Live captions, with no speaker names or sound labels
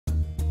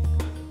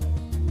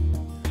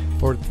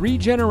For 3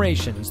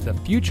 generations, the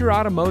Future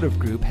Automotive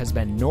Group has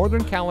been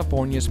Northern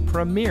California's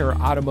premier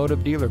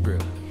automotive dealer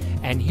group.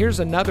 And here's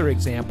another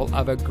example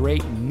of a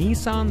great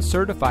Nissan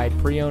certified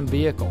pre-owned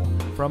vehicle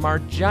from our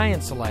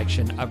giant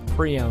selection of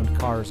pre-owned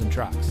cars and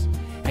trucks.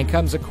 And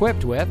comes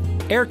equipped with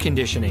air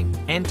conditioning,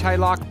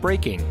 anti-lock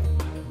braking,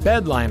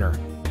 bed liner,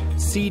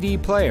 CD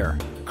player,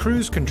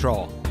 cruise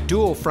control,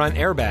 dual front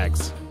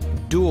airbags,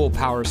 dual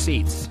power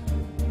seats,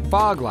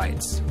 fog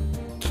lights,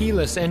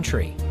 keyless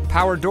entry,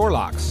 power door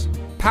locks,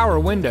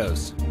 power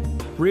windows,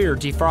 rear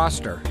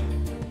defroster,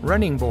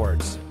 running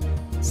boards,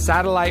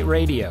 satellite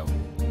radio,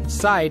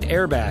 side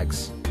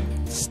airbags,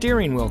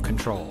 steering wheel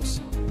controls,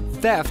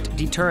 theft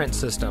deterrent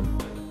system,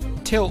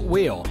 tilt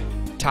wheel,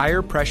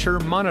 tire pressure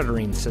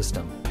monitoring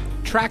system,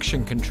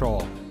 traction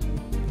control,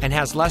 and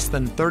has less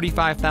than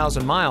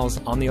 35,000 miles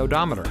on the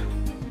odometer.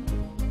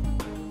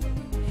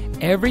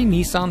 Every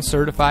Nissan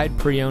certified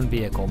pre-owned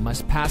vehicle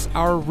must pass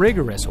our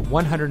rigorous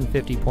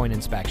 150-point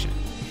inspection.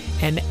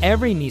 And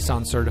every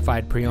Nissan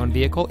certified pre-owned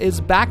vehicle is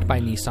backed by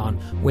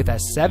Nissan with a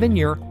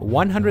 7-year,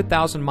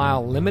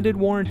 100,000-mile limited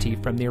warranty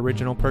from the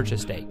original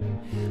purchase date.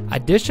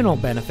 Additional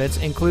benefits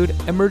include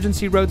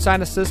emergency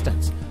roadside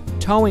assistance,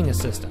 towing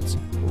assistance,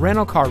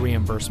 rental car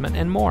reimbursement,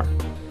 and more.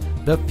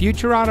 The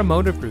Future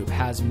Automotive Group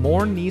has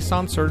more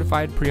Nissan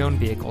certified pre-owned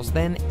vehicles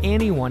than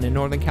anyone in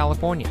Northern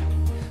California.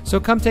 So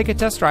come take a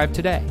test drive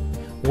today.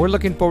 We're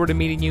looking forward to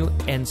meeting you,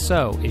 and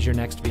so is your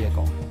next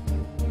vehicle.